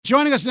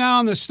Joining us now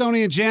on the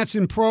Stoney and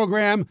Jansen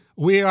program,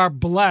 we are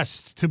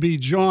blessed to be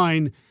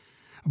joined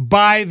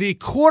by the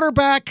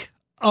quarterback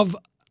of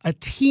a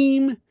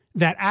team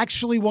that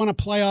actually won a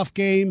playoff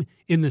game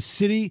in the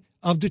city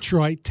of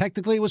Detroit.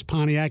 Technically, it was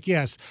Pontiac,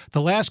 yes.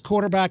 The last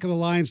quarterback of the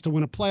Lions to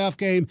win a playoff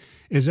game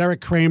is Erik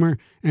Kramer,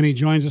 and he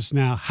joins us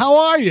now. How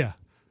are you?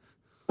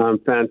 I'm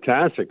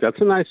fantastic. That's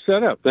a nice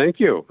setup. Thank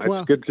you.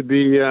 It's good to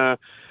be I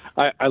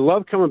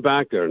love coming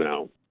back there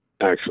now,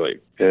 actually.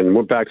 And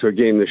went back to a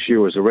game this year.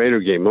 It was a Raider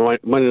game,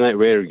 Monday Night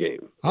Raider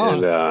game. Oh,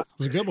 and, it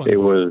was a good one.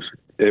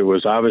 It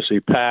was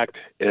obviously packed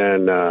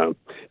and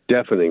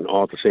deafening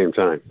all at the same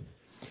time.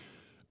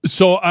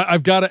 So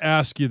I've got to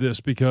ask you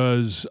this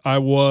because I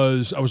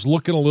was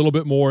looking a little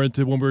bit more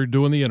into when we were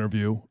doing the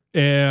interview,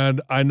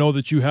 and I know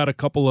that you had a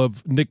couple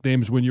of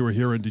nicknames when you were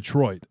here in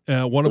Detroit.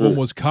 One of them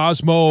was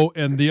Cosmo,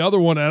 and the other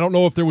one, I don't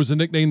know if there was a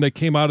nickname that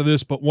came out of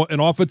this, but an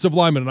offensive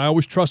lineman, and I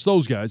always trust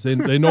those guys.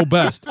 They know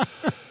best.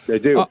 They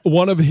do.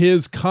 One of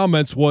his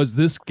comments was,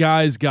 "This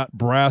guy's got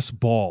brass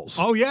balls."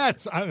 Oh, yeah.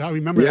 I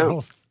remember that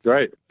whole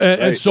right.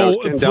 And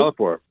so, Ken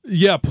Delaporte.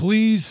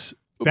 Please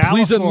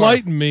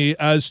enlighten me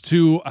as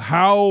to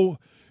how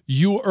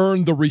you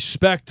earned the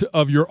respect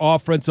of your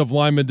offensive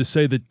linemen to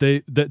say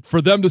that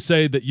for them to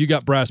say that you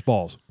got brass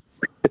balls.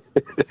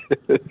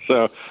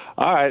 So,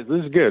 all right,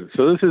 this is good.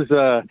 So this is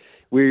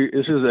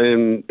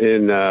in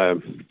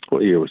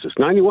what year was this?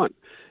 91.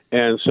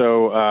 And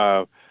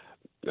so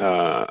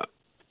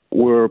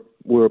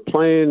we're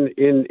playing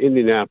in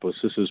Indianapolis.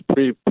 This is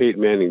pre-Peyton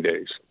Manning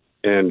days,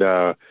 and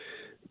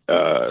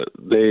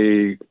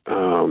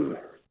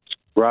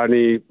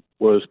Rodney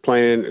was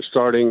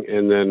starting,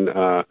 and then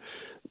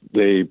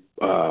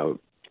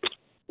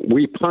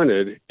we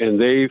punted,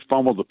 and they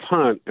fumbled the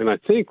punt, and I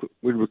think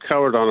we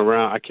recovered on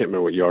around, I can't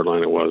remember what yard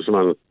line it was,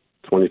 around the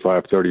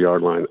 25,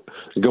 30-yard line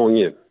going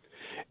in.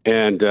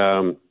 And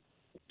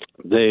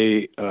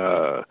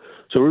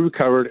so we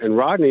recovered, and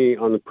Rodney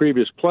on the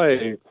previous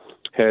play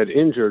had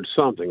injured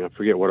something. I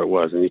forget what it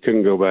was, and he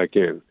couldn't go back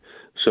in.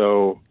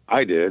 So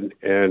I did,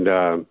 and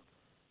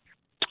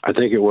I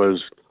think it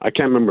was, I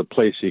can't remember the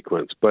play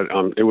sequence, but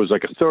it was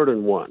like a 3rd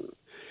and 1.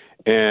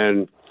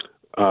 And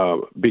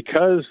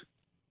because,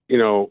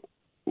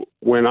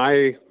 when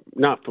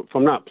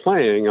from not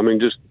playing, I mean,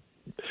 just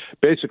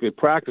basically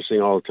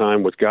practicing all the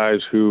time with guys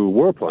who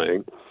were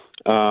playing,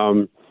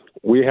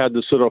 we had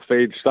this little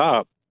fade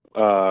stop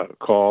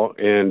call,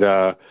 and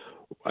I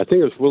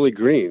think it was Willie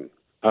Green.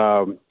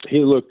 He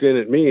looked in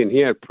at me, and he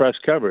had press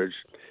coverage,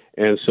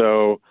 and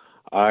so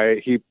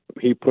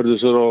he put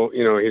his little,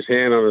 his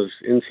hand on his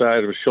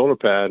inside of his shoulder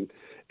pad,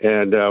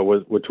 and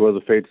which was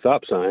a fade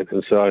stop sign.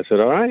 And so I said,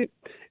 all right.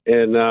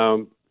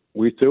 And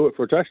we threw it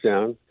for a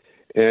touchdown.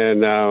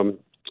 And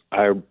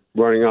I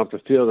running off the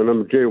field. I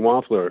remember Jerry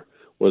Wampler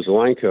was the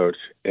line coach,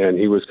 and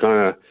he was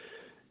kind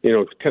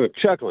of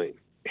chuckling.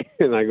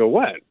 And I go,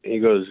 what? And he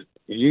goes,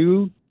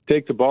 you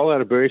take the ball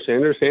out of Barry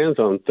Sanders' hands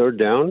on 3rd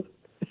down?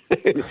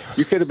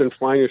 You could have been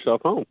flying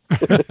yourself home.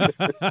 And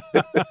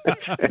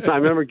I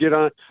remember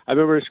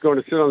just going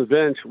to sit on the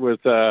bench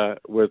with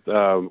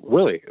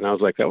Willie, and I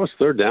was like, that was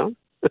 3rd down.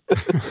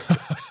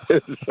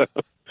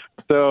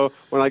 So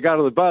when I got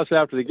on the bus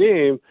after the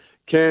game,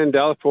 Ken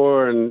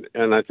Delaporte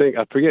and I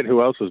forget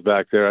who else was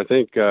back there. I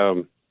think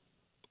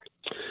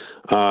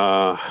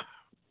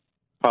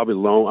probably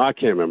Lone. I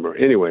can't remember.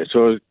 Anyway,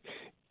 so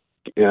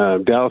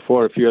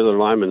Delaporte, a few other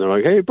linemen, they're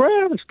like, "Hey,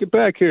 Brad, let's get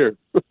back here."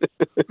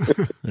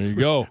 There you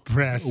go.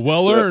 Press.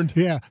 Well earned.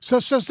 Yeah. So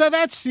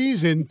that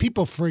season,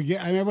 people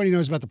forget. I mean, everybody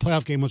knows about the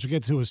playoff game, which we'll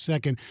get to in a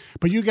second.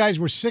 But you guys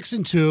were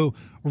 6-2.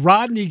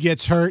 Rodney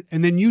gets hurt,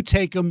 and then you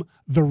take him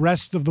the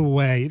rest of the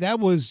way. That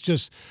was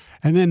just,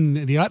 and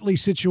then the Utley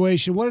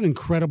situation. What an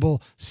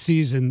incredible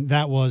season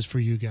that was for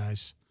you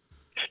guys.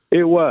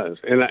 It was,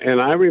 and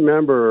I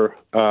remember.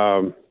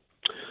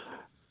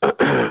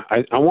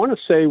 I want to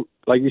say,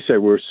 like you said,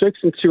 we were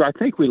 6-2. I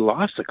think we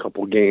lost a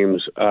couple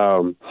games.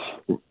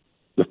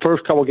 The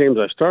first couple games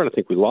I started, I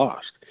think we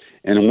lost,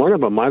 and one of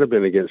them might have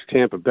been against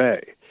Tampa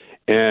Bay,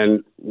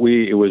 and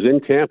it was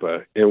in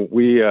Tampa, and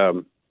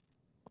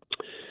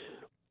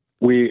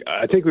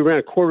I think we ran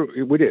a quarter.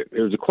 We did.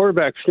 It was a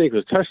quarterback sneak, it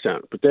was a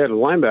touchdown, but they had a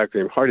linebacker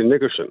named Hardy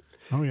Nickerson.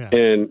 Oh yeah.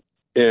 And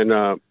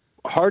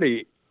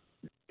Hardy,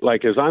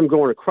 like as I'm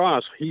going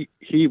across, we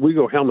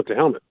go helmet to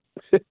helmet.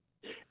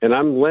 And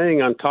I'm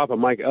laying on top of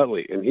Mike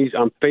Utley, and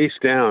I'm face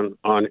down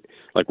on,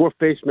 like we're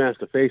face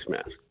mask to face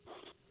mask.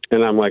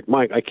 And I'm like,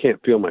 Mike, I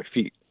can't feel my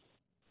feet.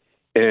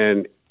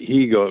 And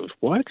he goes,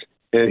 what?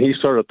 And he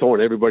started throwing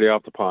everybody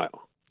off the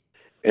pile.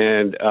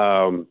 And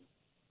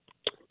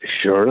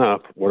sure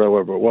enough,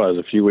 whatever it was,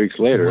 a few weeks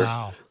later,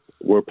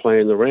 we're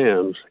playing the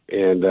Rams,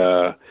 and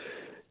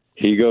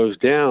he goes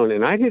down,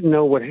 and I didn't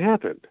know what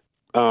happened.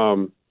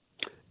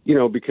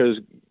 Because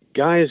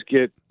guys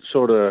get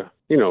sort of,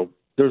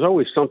 there's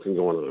always something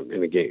going on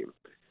in a game,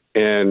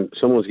 and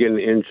someone's getting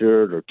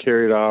injured or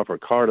carried off or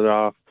carted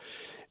off,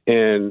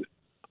 and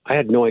I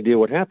had no idea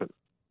what happened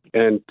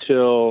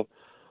until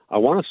I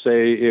want to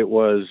say it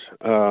was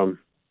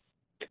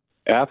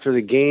after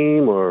the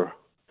game, or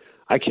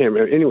I can't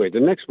remember. Anyway, the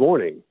next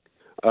morning,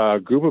 a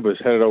group of us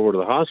headed over to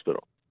the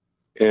hospital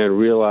and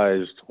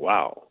realized,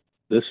 wow,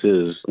 this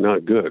is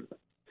not good.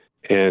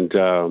 And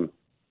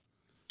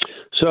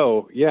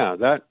so, yeah,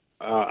 that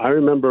I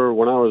remember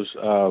when I was,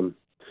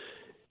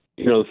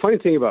 the funny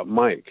thing about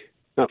Mike,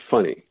 not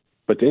funny,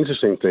 but the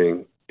interesting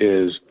thing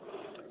is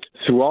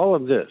through all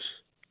of this,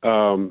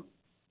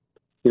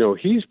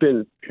 he's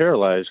been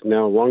paralyzed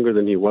now longer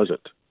than he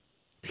wasn't.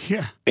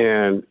 Yeah.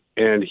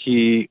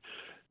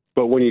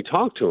 But when you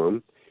talk to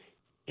him,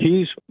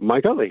 he's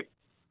Mike Utley.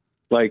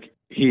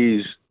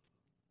 He's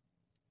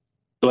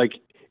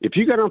if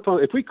you got on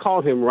phone, if we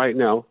called him right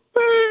now,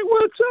 hey,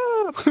 what's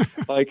up?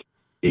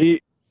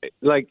 he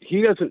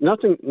doesn't,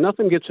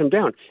 nothing gets him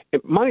down.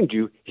 And mind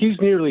you, he's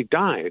nearly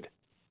died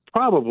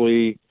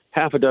probably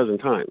half a dozen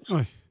times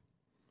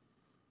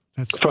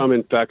from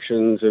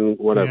infections and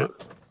whatever.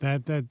 Yeah.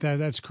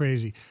 That's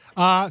crazy.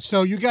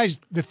 So you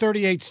guys, the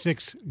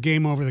 38-6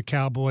 game over the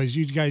Cowboys,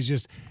 you guys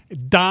just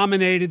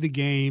dominated the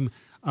game.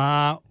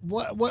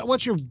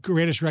 What's your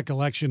greatest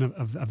recollection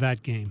of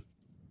that game?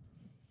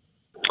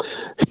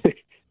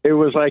 It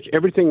was like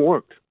everything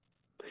worked.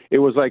 It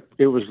was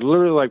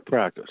literally like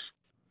practice.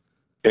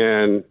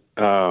 And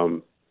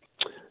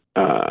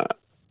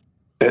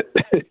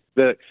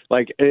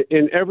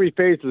in every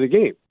phase of the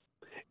game.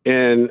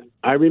 And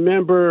I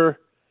remember,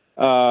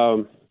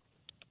 so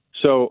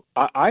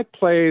I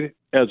played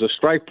as a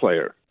strike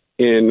player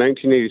in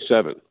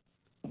 1987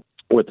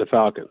 with the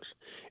Falcons,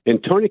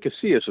 and Tony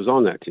Casillas was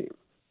on that team.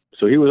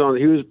 So he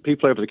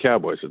played for the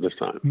Cowboys at this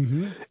time.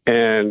 Mm-hmm.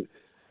 And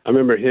I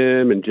remember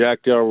him and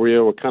Jack Del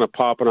Rio were kind of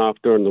popping off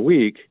during the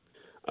week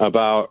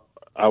about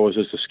I was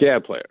just a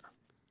scab player.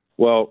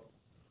 Well,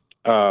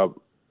 for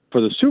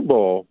the Super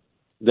Bowl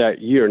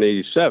that year in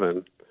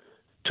 '87,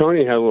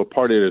 Tony had a little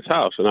party at his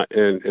house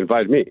and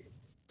invited me.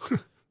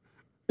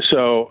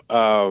 So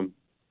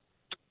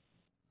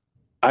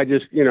I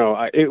just,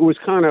 it was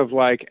kind of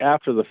like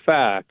after the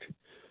fact,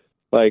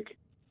 like,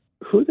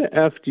 who the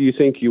F do you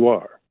think you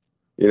are?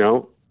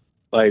 That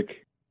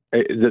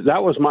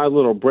was my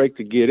little break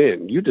to get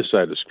in. You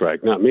decided to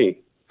strike, not me.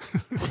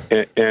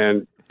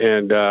 and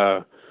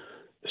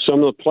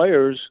some of the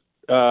players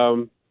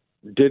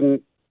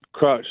didn't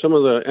cross. Some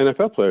of the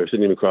NFL players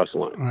didn't even cross the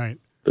line. Right.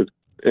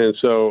 And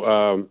so,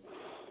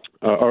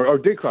 or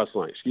did cross the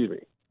line. Excuse me.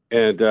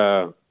 And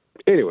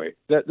anyway,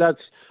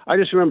 that's. I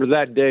just remember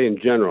that day in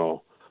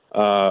general,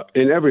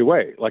 in every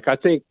way. Like I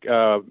think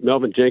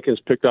Melvin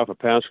Jenkins picked off a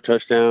pass for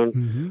touchdown.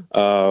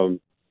 Mm-hmm.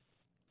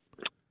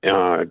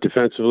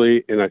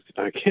 Defensively, and I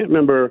can't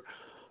remember.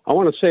 I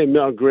want to say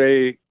Mel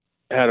Gray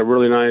had a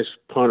really nice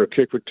punt or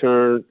kick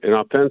return, and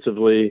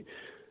offensively,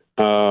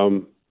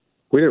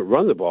 we didn't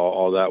run the ball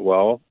all that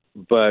well,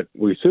 but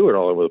we threw it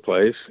all over the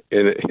place.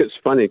 And it's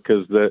funny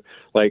because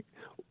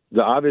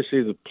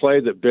obviously the play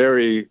that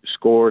Barry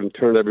scored and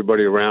turned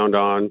everybody around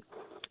on,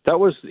 that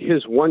was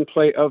his one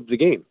play of the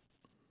game.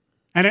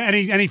 And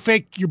he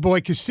faked your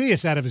boy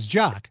Casillas out of his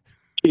jock.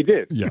 He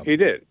did. Yeah. He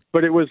did.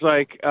 But it was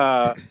like.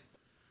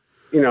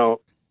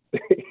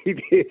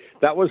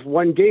 That was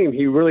one game.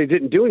 He really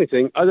didn't do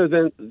anything other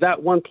than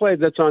that one play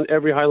that's on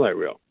every highlight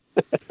reel.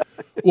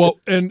 Well,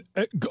 and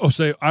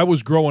I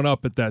was growing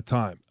up at that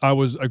time. I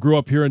grew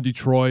up here in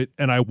Detroit,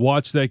 and I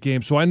watched that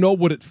game, so I know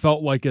what it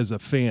felt like as a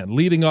fan,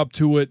 leading up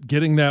to it,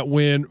 getting that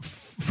win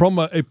from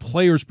a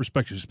player's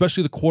perspective,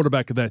 especially the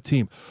quarterback of that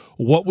team.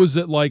 What was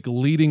it like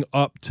leading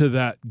up to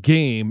that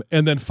game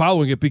and then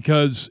following it?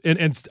 Because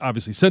and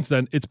obviously since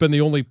then, it's been the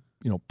only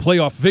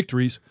playoff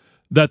victories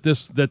that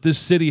this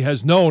city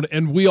has known,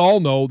 and we all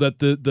know that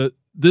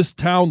this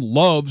town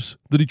loves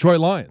the Detroit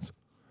Lions.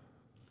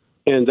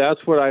 And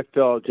that's what I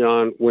felt,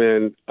 John,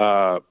 when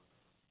going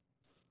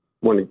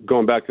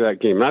back to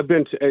that game. And I've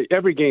been to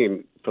every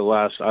game for the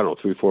last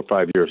 3, 4,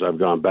 5 years. I've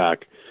gone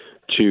back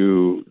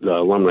to the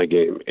alumni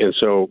game, and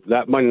so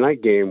that Monday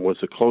night game was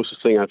the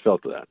closest thing I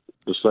felt to that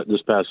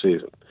this past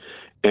season,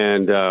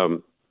 and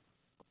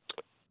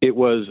it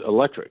was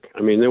electric.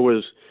 I mean, there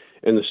was.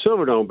 In the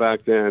Silverdome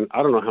back then,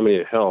 I don't know how many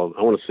it held.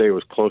 I want to say it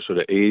was closer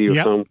to 80 or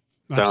some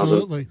thousand.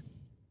 Absolutely.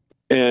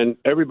 And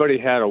everybody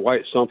had a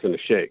white something to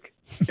shake.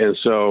 And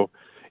so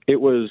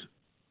it was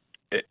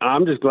 –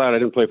 I'm just glad I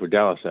didn't play for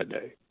Dallas that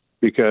day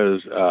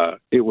because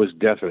it was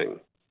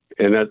deafening.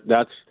 And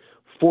that's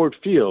Ford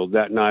Field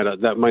that night.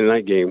 That Monday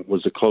night game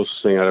was the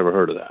closest thing I'd ever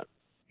heard of that.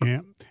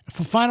 Yeah.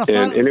 Final.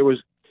 And it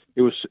was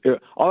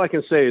all I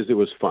can say is it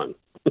was fun.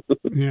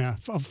 Yeah.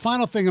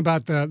 Final thing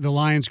about the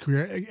Lions'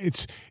 career,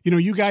 it's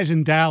you guys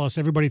in Dallas,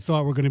 everybody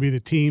thought were going to be the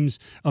teams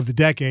of the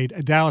decade.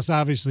 Dallas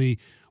obviously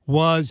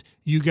was.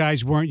 You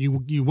guys weren't.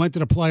 You went to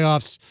the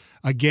playoffs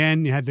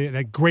again. You had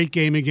that great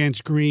game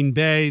against Green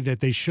Bay that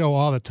they show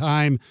all the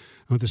time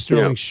with the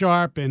Sterling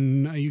Sharp,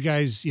 and you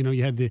guys, you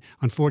had the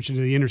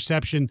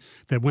interception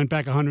that went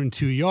back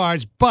 102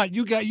 yards, but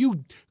you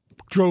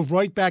drove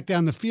right back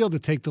down the field to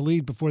take the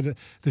lead before the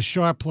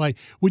Sharp play.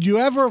 Would you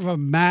ever have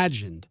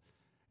imagined?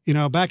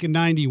 Back in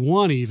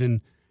 91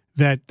 even,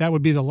 that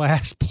would be the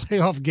last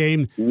playoff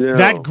game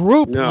that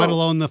group, let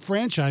alone the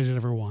franchise, had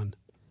ever won.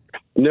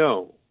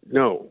 No.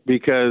 know,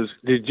 because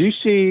did you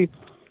see?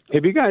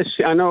 Have you guys?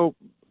 I know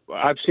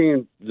I've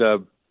seen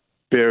the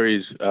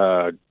Barry's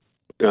the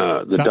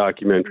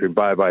documentary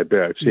Bye Bye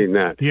Bear. I've seen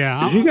that.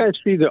 Yeah. Did you guys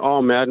see the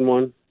All Madden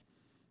one?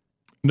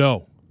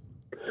 No.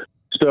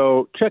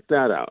 So check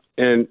that out.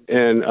 And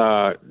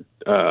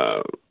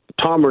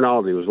Tom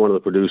Rinaldi was one of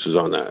the producers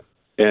on that.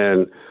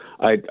 And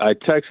I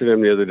texted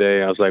him the other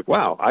day. I was like,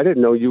 wow, I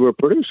didn't know you were a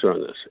producer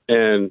on this.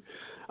 And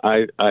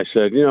I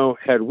said,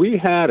 had we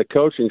had a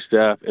coaching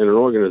staff and an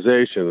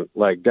organization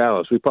like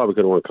Dallas, we probably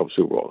could have won a couple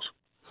Super Bowls.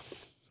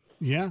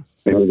 Yeah.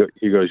 And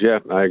he goes, yeah,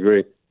 I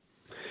agree.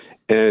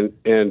 And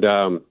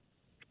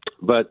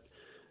but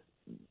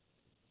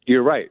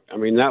you're right. I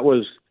mean,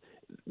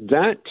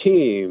 that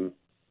team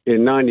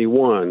in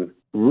 '91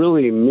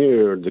 really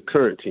mirrored the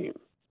current team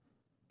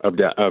of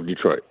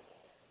Detroit.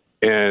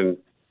 And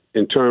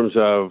in terms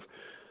of,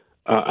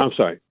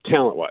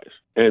 talent-wise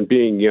and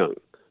being young,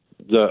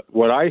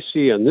 what I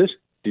see on this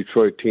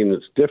Detroit team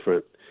that's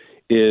different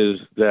is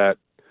that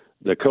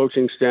the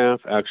coaching staff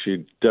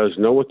actually does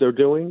know what they're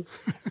doing,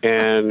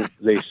 and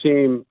they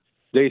seem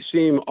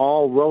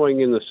all rowing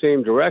in the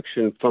same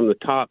direction from the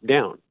top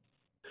down.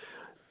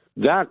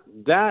 That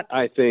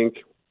I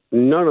think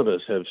none of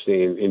us have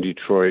seen in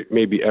Detroit,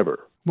 maybe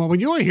ever. Well,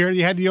 when you were here,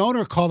 you had the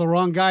owner call the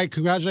wrong guy,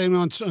 congratulating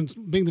him on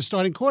being the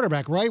starting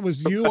quarterback, right? It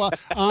was you,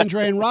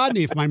 Andre, and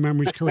Rodney, if my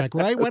memory's correct,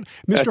 right? What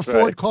Mr. That's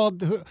Ford right.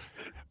 called?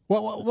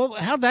 Well,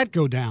 how'd that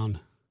go down?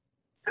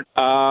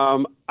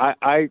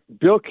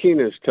 Bill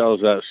Keenan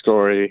tells that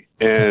story,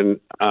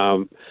 and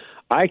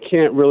I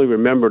can't really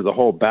remember the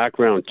whole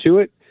background to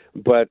it,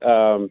 but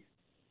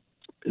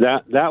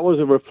that was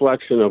a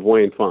reflection of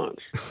Wayne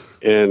Fonts,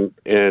 and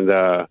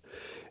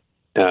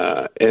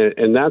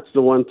that's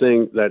the one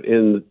thing that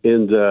in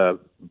the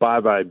Bye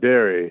Bye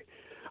Barry,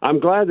 I'm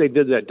glad they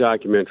did that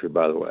documentary,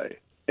 by the way,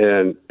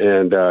 and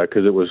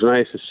because it was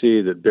nice to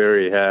see that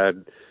Barry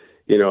had,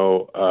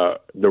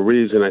 the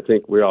reason I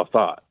think we all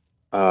thought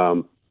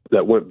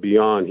that went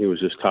beyond he was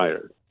just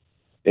tired,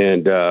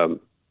 and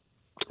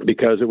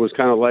because it was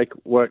kind of like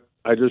what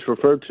I just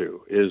referred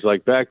to is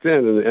like back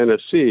then in the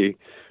NFC,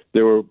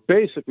 there were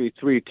basically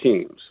three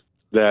teams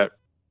that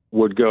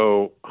would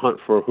go hunt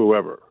for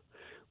whoever,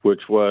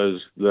 which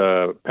was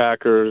the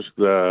Packers,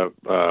 the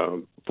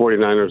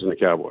 49ers, and the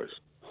Cowboys.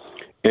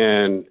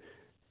 And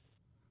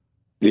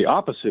the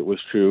opposite was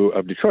true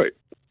of Detroit.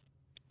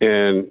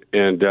 And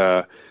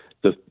I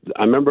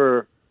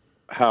remember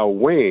how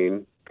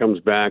Wayne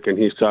comes back and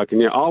he's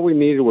talking, all we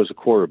needed was a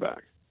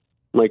quarterback.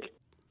 Like,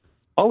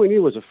 all we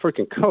needed was a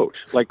freaking coach.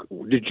 Like,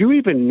 did you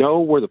even know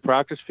where the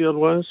practice field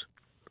was?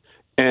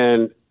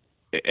 And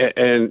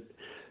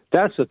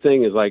that's the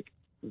thing is, like,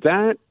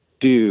 that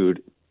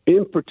dude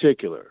in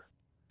particular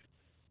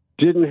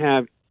didn't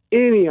have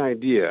any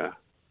idea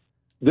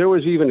there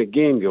was even a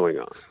game going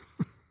on.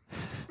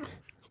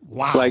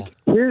 Wow.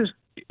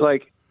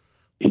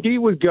 He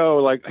would go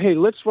like, hey,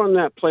 let's run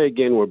that play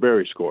again where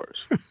Barry scores.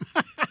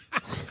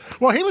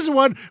 Well, he was the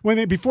one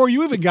before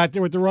you even got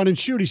there with the run and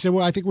shoot. He said,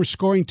 well, I think we're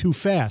scoring too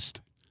fast.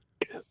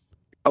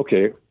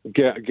 Okay,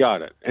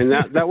 got it. And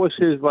that was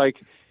his, like,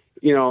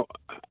 do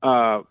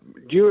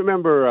you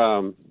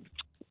remember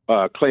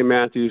Clay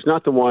Matthews?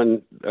 Not the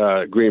one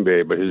Green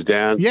Bay, but his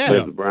dad played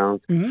with the Browns.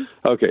 Mm-hmm.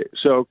 Okay,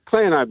 so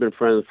Clay and I have been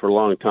friends for a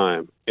long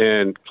time.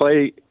 And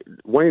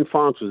Wayne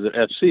Fonts was at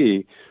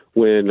FC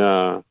when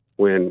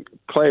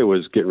Clay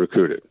was getting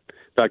recruited.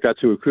 In fact, that's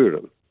who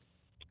recruited him.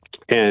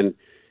 And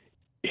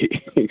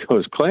he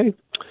goes, Clay,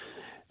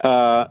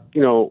 around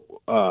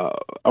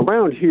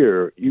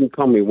here, you can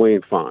call me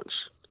Wayne Fonts.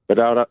 But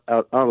out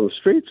on the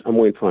streets, I'm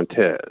Wayne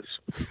Fontes.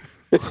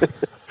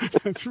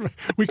 That's right.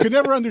 We could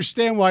never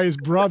understand why his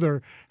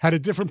brother had a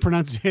different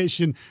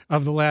pronunciation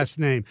of the last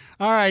name.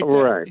 All right.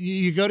 Right.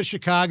 You go to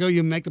Chicago,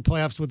 you make the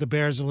playoffs with the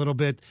Bears a little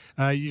bit,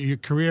 your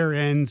career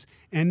ends,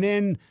 and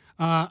then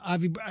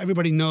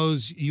everybody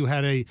knows you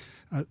had a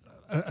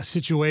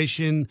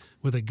situation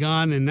with a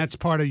gun, and that's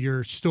part of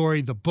your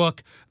story, the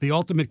book, The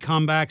Ultimate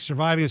Comeback,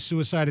 Surviving a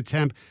Suicide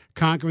Attempt,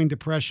 Conquering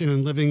Depression,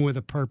 and Living with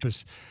a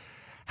Purpose.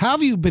 How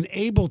have you been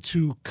able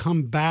to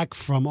come back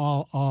from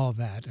all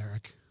that,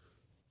 Erik?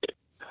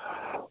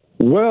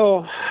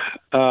 Well,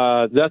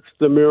 that's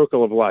the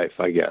miracle of life,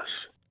 I guess.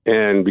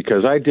 And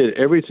because I did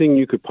everything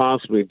you could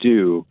possibly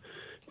do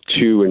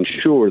to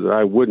ensure that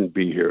I wouldn't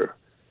be here,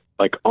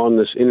 like on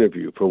this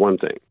interview, for one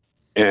thing.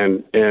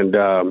 And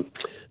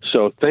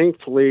so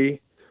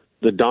thankfully,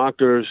 the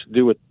doctors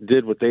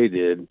did what they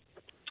did,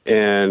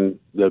 and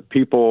the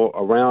people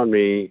around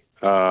me,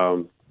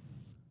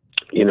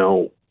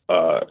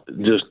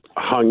 just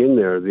hung in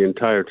there the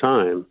entire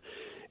time.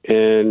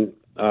 And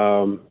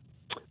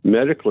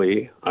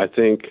medically, I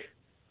think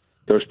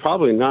there's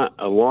probably not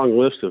a long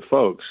list of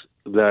folks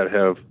that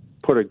have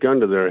put a gun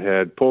to their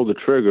head, pulled the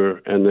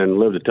trigger, and then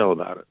lived to tell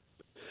about it.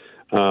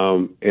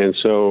 And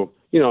so,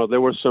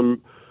 there were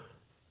some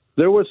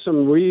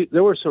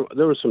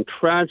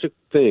tragic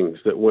things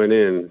that went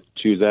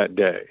into that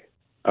day.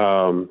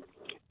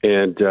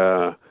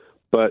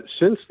 But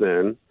since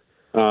then,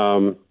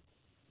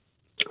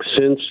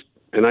 since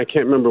and I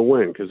can't remember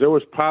when, because there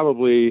was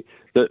probably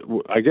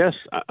I guess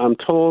I'm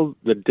told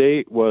the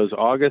date was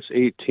August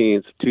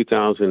 18th,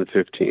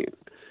 2015,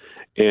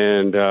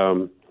 and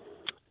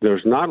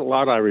there's not a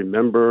lot I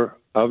remember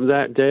of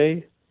that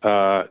day.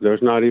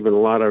 There's not even a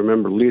lot I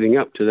remember leading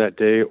up to that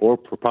day, or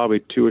for probably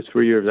 2 or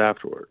 3 years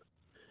afterward.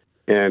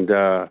 And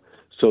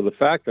so the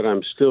fact that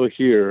I'm still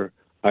here,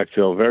 I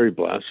feel very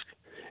blessed,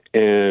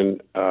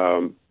 and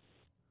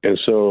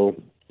so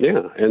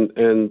yeah,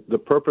 and the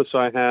purpose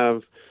I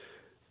have.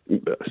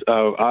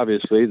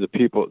 Obviously, the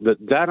people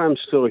that I'm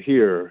still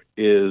here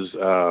is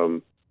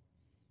I'm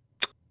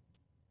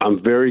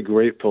very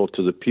grateful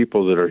to the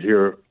people that are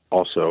here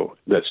also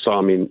that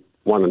saw me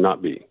want to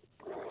not be.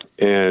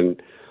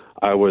 And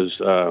I was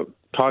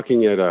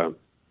talking at a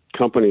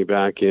company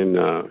back in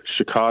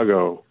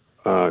Chicago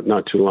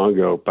not too long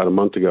ago, about a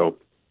month ago,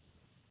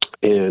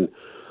 and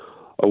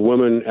a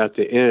woman at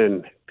the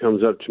end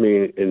comes up to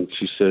me and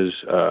she says,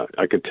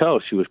 I could tell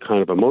she was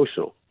kind of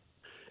emotional.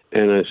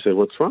 And I said,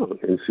 "What's wrong?"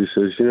 And she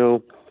says,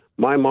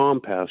 my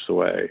mom passed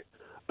away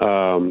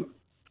a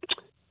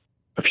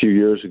few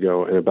years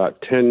ago, and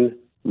about 10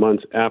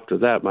 months after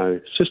that, my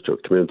sister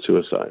committed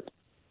suicide.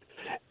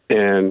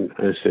 And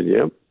I said,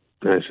 "Yep."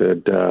 And I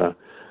said,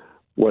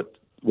 what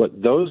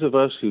those of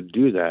us who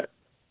do that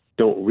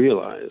don't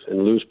realize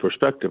and lose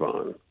perspective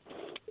on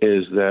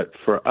is that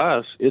for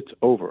us, it's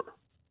over.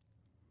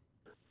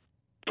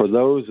 For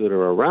those that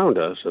are around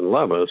us and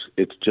love us,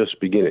 it's just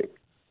beginning.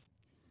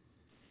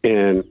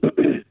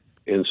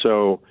 And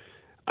so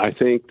I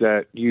think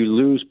that you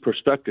lose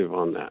perspective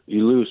on that.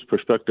 You lose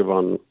perspective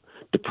on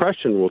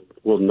depression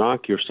will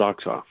knock your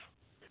socks off,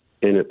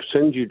 and it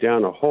sends you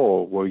down a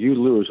hole where you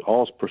lose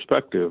all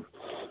perspective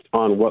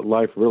on what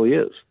life really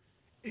is.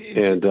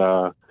 And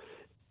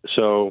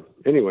so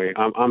anyway,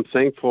 I'm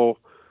thankful,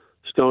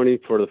 Stoney,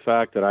 for the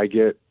fact that I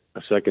get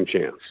a second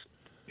chance.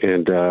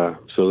 And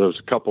so there's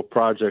a couple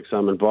projects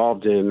I'm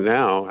involved in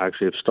now,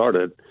 actually have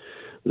started,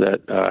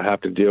 that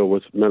have to deal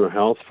with mental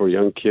health for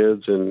young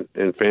kids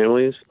and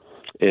families,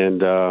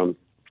 and a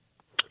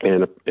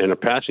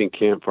passing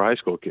camp for high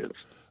school kids.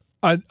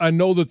 I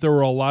know that there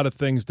were a lot of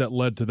things that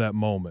led to that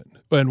moment,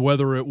 and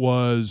whether it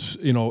was,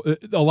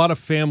 a lot of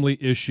family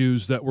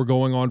issues that were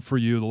going on for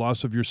you, the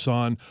loss of your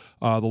son,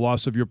 the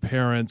loss of your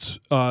parents,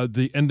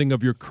 the ending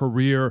of your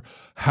career.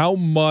 How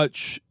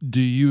much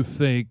do you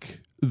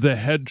think the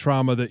head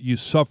trauma that you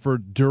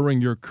suffered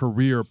during your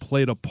career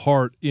played a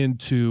part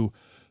into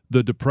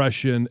the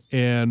depression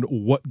and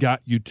what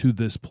got you to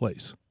this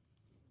place?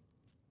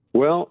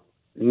 Well,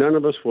 none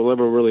of us will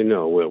ever really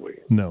know, will we?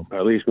 No.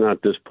 At least not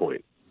at this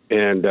point.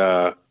 And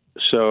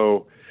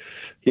so,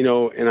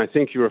 and I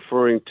think you're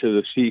referring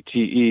to the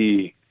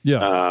CTE.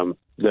 Yeah.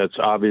 That's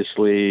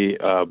obviously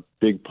a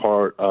big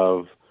part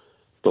of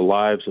the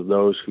lives of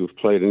those who've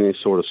played any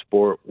sort of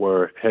sport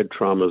where head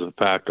trauma is a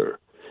factor.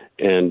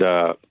 And,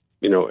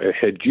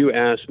 had you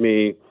asked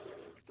me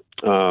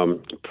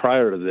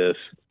prior to this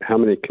how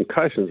many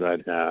concussions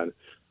I'd had,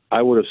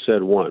 I would have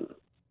said one.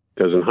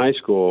 Because in high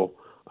school,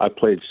 I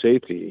played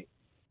safety,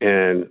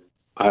 and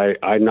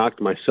I knocked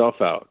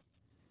myself out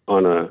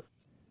on a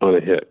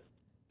hit,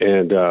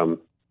 and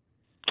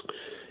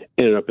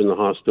ended up in the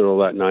hospital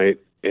that night.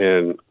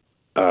 And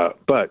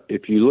but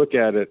if you look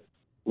at it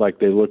like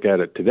they look at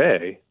it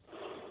today,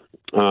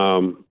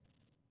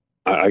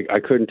 I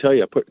couldn't tell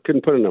you.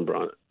 Couldn't put a number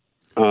on it.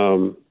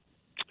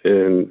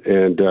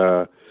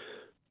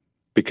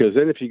 Because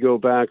then if you go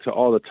back to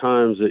all the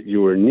times that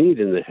you were kneed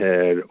in the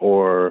head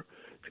or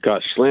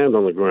got slammed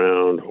on the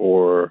ground,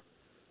 or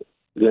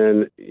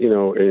then,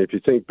 and if you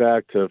think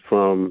back to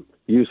from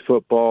youth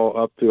football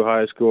up through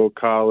high school,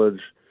 college,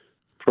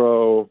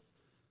 pro,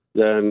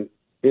 then,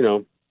 I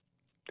don't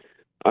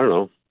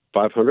know,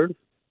 500.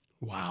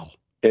 Wow.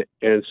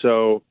 And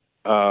so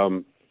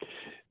then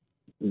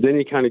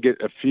you kind of get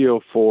a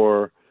feel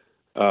for,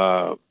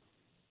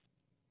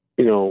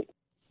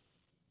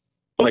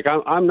 like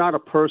I'm not a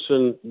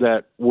person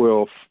that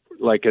will,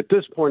 like at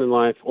this point in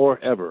life or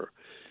ever,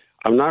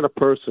 I'm not a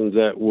person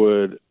that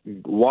would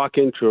walk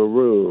into a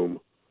room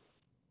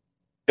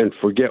and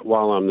forget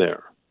while I'm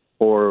there,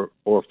 or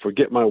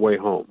forget my way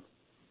home,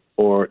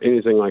 or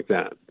anything like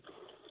that.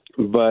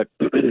 But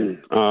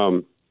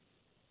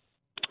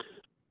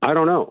I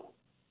don't know.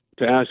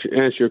 To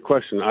answer your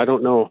question, I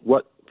don't know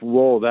what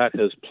role that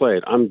has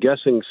played. I'm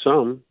guessing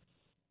some.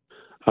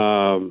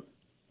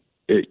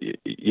 It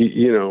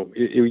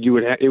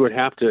would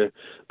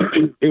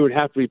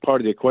have to be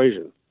part of the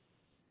equation.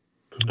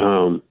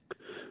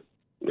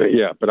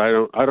 Yeah, but I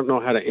don't know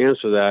how to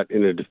answer that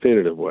in a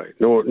definitive way.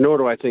 Nor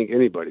do I think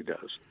anybody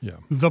does. Yeah.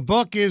 The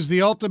book is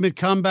The Ultimate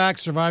Comeback: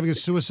 Surviving a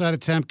Suicide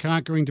Attempt,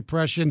 Conquering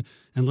Depression,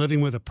 and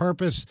Living with a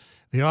Purpose.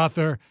 The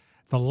author,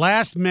 the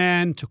last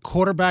man to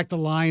quarterback the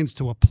Lions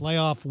to a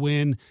playoff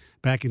win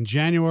back in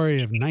January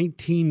of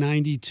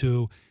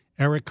 1992,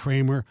 Erik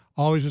Kramer.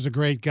 Always was a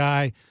great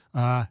guy.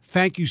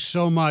 Thank you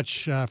so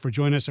much for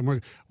joining us, and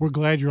we're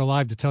glad you're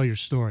alive to tell your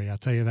story. I'll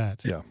tell you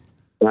that. Yeah.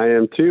 I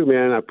am too,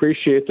 man. I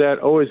appreciate that.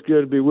 Always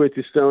good to be with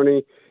you,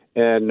 Stoney.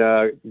 And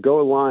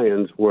go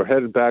Lions. We're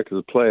headed back to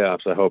the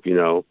playoffs, I hope you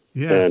know.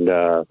 Yeah.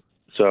 And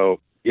so,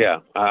 yeah,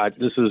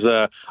 this is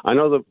I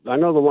know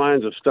the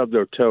Lions have stubbed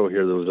their toe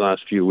here those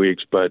last few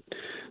weeks, but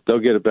they'll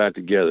get it back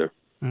together.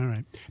 All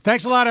right.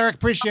 Thanks a lot, Eric.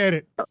 Appreciate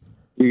it.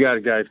 You got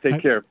it, guys.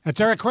 Take care. That's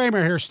Erik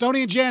Kramer here.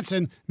 Stoney and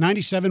Jansen,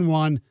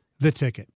 97.1 The Ticket.